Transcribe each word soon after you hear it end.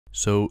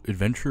So,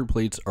 adventure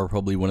plates are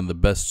probably one of the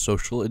best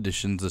social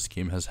additions this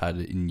game has had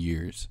in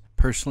years.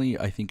 Personally,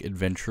 I think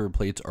adventure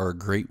plates are a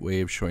great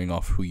way of showing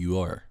off who you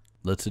are.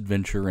 Let's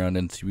adventure around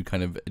and see what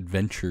kind of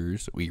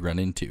adventures we run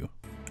into.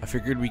 I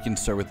figured we can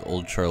start with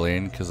Old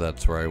Charlane because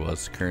that's where I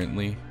was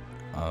currently.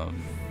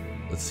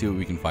 Let's see what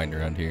we can find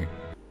around here.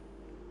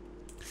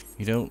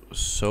 You know,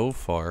 so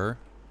far,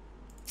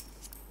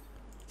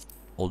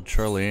 Old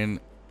Charlane,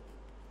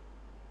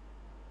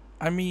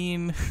 I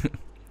mean,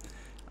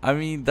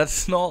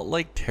 that's not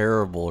like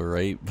terrible,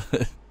 right?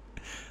 But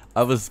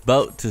I was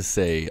about to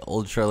say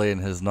Old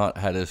Charlane has not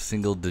had a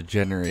single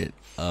degenerate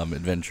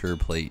adventure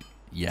plate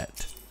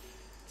yet.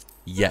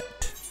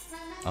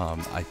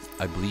 I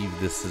believe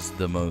this is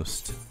the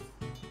most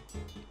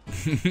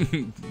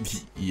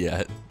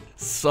yet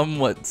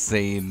somewhat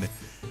sane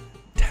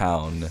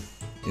town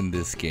in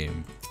this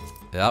game.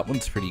 That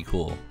one's pretty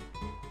cool.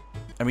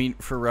 I mean,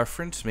 for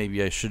reference,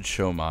 maybe I should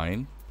show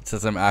mine. It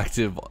says I'm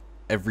active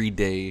every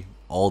day,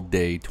 all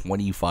day,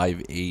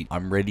 25/8.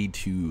 I'm ready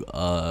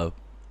to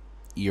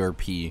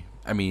PvP.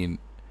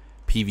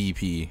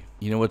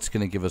 You know what's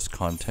gonna give us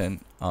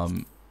content?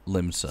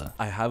 Limsa.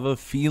 I have a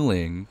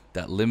feeling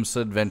that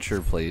Limsa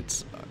adventure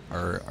plates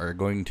are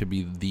going to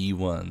be the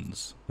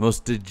ones,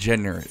 most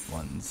degenerate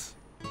ones.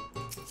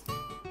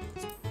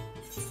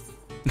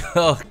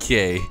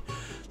 Okay,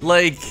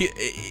 like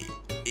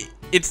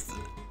it's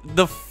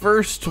the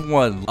first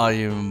one. I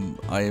am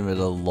at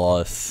a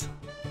loss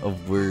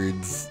of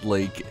words.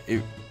 Like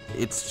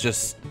it's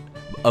just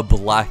a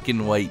black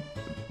and white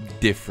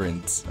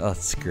difference. Oh,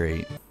 that's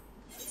great.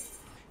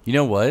 You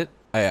know what?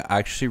 I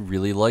actually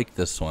really like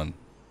this one.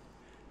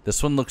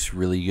 This one looks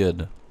really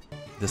good.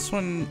 This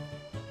one,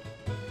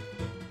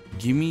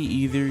 give me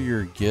either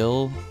your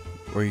gil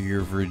or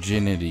your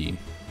virginity.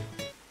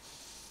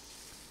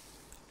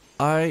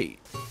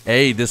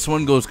 Hey, this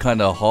one goes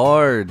kind of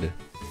hard.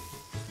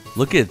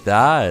 Look at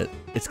that.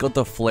 It's got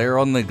the flare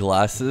on the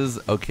glasses.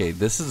 Okay,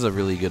 this is a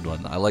really good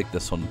one. I like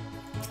this one.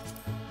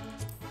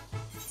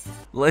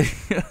 Like,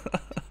 I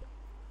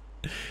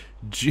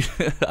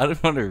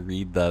don't want to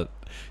read that.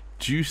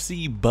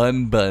 Juicy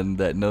bun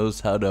that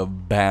knows how to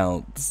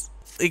bounce.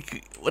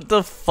 Like, what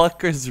the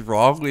fuck is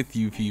wrong with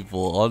you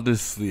people?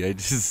 Honestly,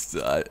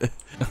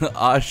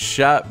 I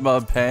shat my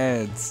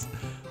pants.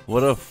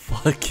 What a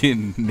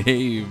fucking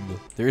name.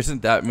 There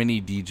isn't that many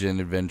degen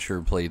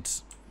adventure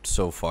plates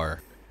so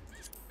far.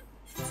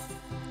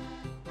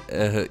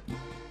 Okay.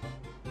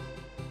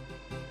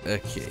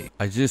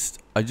 I just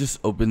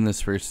opened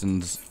this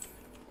person's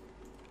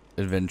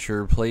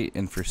adventure plate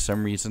and for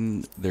some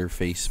reason their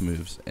face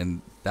moves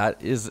and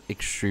that is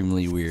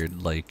extremely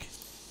weird. Like,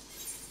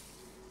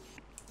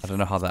 I don't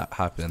know how that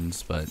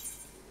happens, but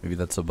maybe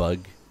that's a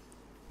bug.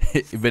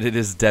 But it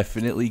is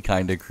definitely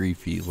kind of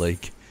creepy.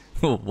 Like,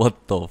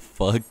 what the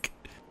fuck?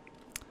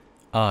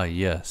 Ah,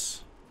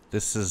 yes.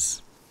 This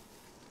is...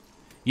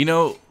 You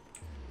know,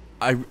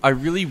 I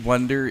really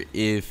wonder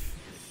if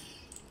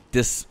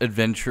this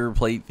adventure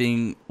plate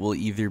thing will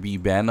either be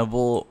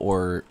bannable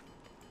or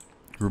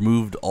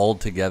removed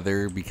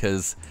altogether,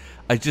 because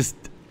I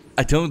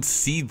don't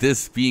see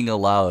this being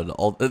allowed.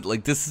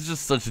 Like, this is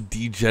just such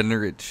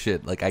degenerate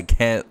shit. Like, I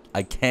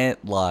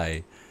can't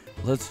lie.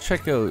 Let's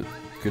check out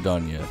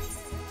Gridania.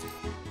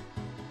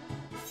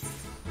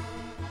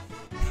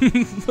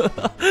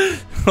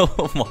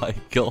 Oh my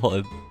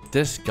god.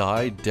 This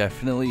guy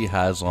definitely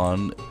has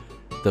on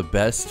the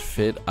best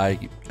fit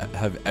I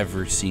have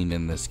ever seen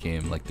in this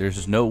game. Like,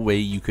 there's no way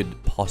you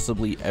could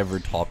possibly ever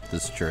top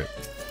this shirt.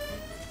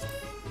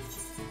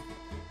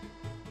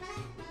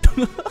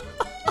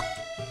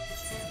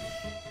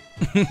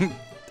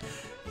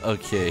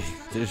 Okay,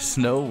 there's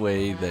no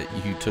way that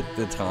you took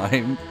the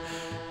time.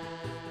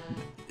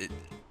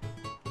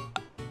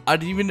 I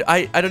don't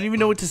even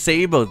know what to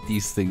say about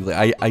these things.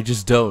 Like, I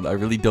just don't. I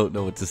really don't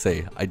know what to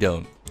say. I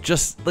don't.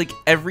 Just like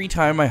every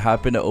time I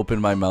happen to open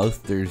my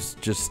mouth, there's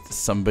just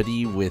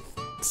somebody with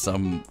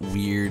some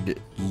weird,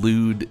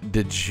 lewd,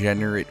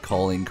 degenerate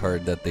calling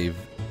card that they've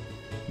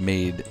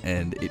made,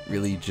 and it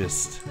really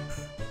just...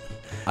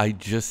 I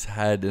just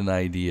had an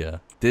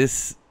idea.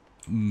 This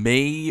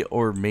may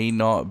or may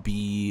not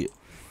be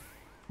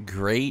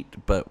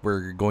great, but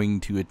we're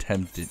going to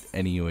attempt it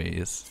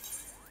anyways.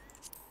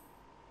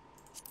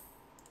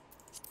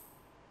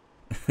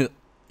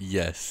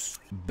 Yes,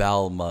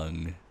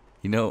 Balmung.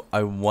 You know,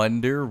 I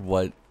wonder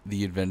what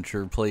the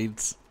adventure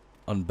plates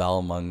on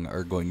Balmung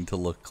are going to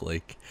look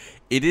like.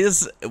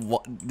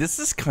 This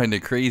is kind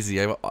of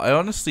crazy. I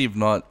honestly have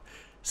not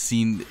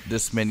seen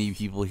this many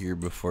people here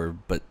before,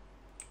 but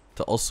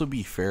to also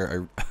be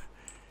fair,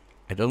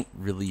 I don't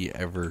really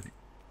ever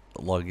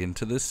log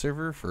into this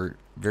server for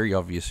very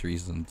obvious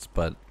reasons,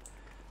 but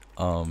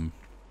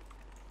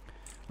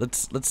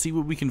let's see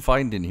what we can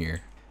find in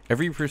here.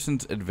 Every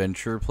person's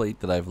adventure plate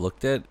that I've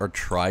looked at or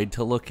tried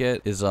to look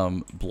at is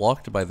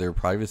blocked by their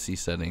privacy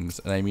settings,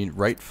 and I mean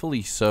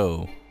rightfully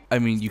so. I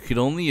mean, you could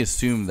only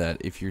assume that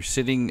if you're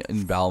sitting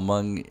in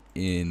Balmung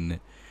in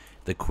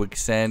the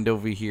quicksand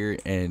over here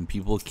and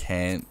people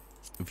can't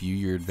view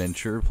your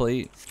adventure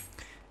plate,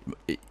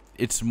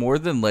 it's more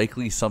than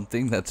likely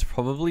something that's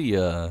probably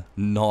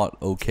not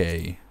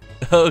okay.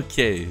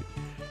 Okay,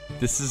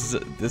 this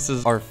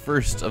is our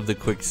first of the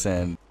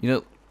quicksand. You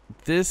know,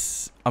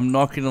 this, I'm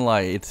not gonna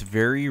lie, it's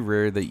very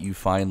rare that you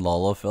find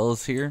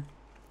Lalafels here.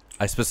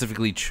 I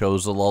specifically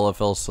chose a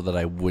Lalafell so that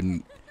I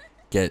wouldn't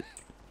get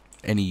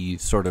any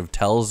sort of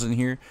tells in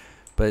here,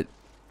 but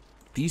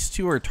these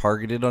two are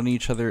targeted on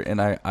each other, and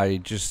I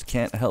just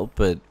can't help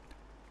but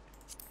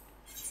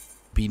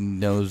be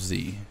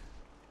nosy.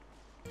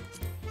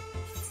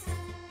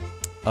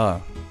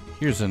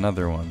 Here's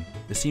another one.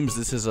 It seems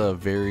this is a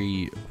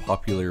very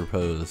popular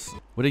pose.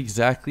 What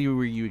exactly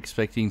were you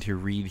expecting to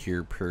read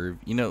here, perv?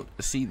 You know,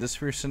 see, this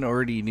person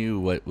already knew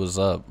what was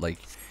up. Like,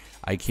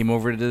 I came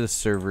over to the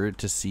server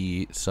to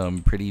see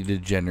some pretty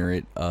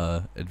degenerate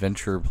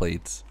adventurer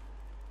plates,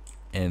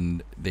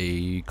 and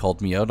they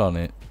called me out on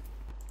it.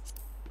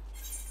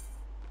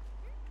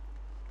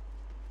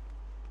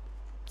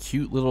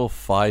 Cute little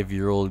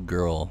 5-year-old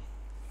girl.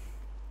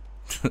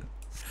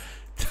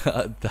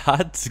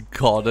 That's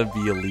gotta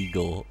be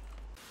illegal.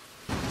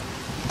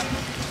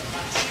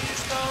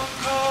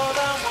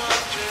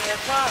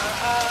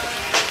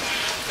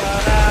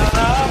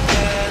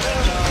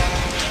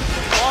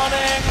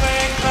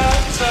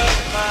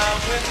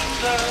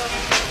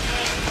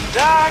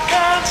 I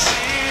can't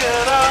see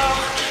it all.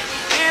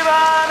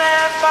 Even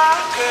if I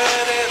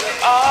could,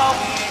 it'll all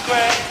be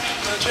great.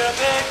 Put your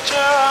picture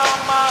on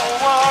my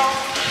wall.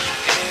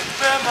 It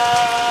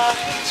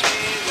reminds me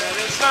that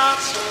it's not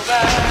so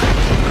bad.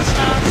 It's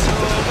not so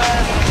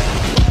bad.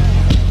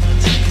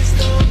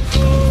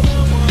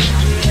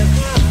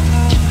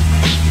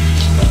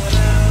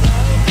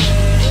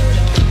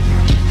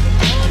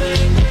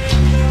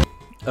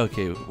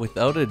 Okay,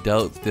 without a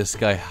doubt, this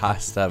guy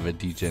has to have a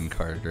degen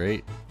card,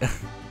 right?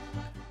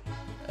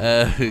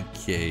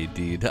 Okay,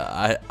 dude.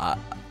 I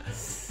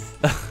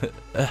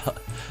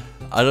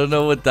don't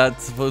know what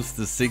that's supposed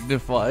to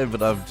signify,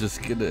 but I'm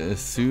just gonna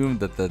assume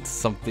that that's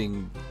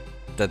something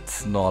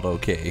that's not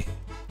okay.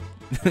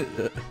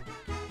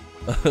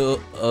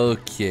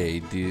 Okay,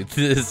 dude.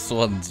 This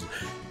one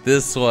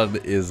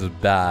is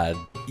bad.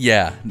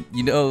 Yeah,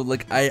 you know,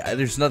 like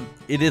there's not.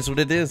 It is what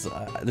it is.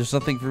 There's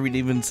nothing for me to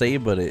even say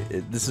about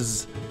it. This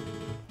is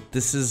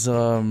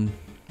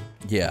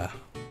yeah.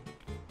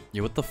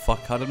 Yeah, what the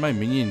fuck? How did my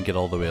minion get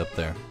all the way up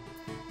there?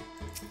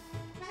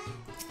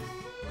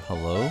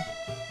 Hello?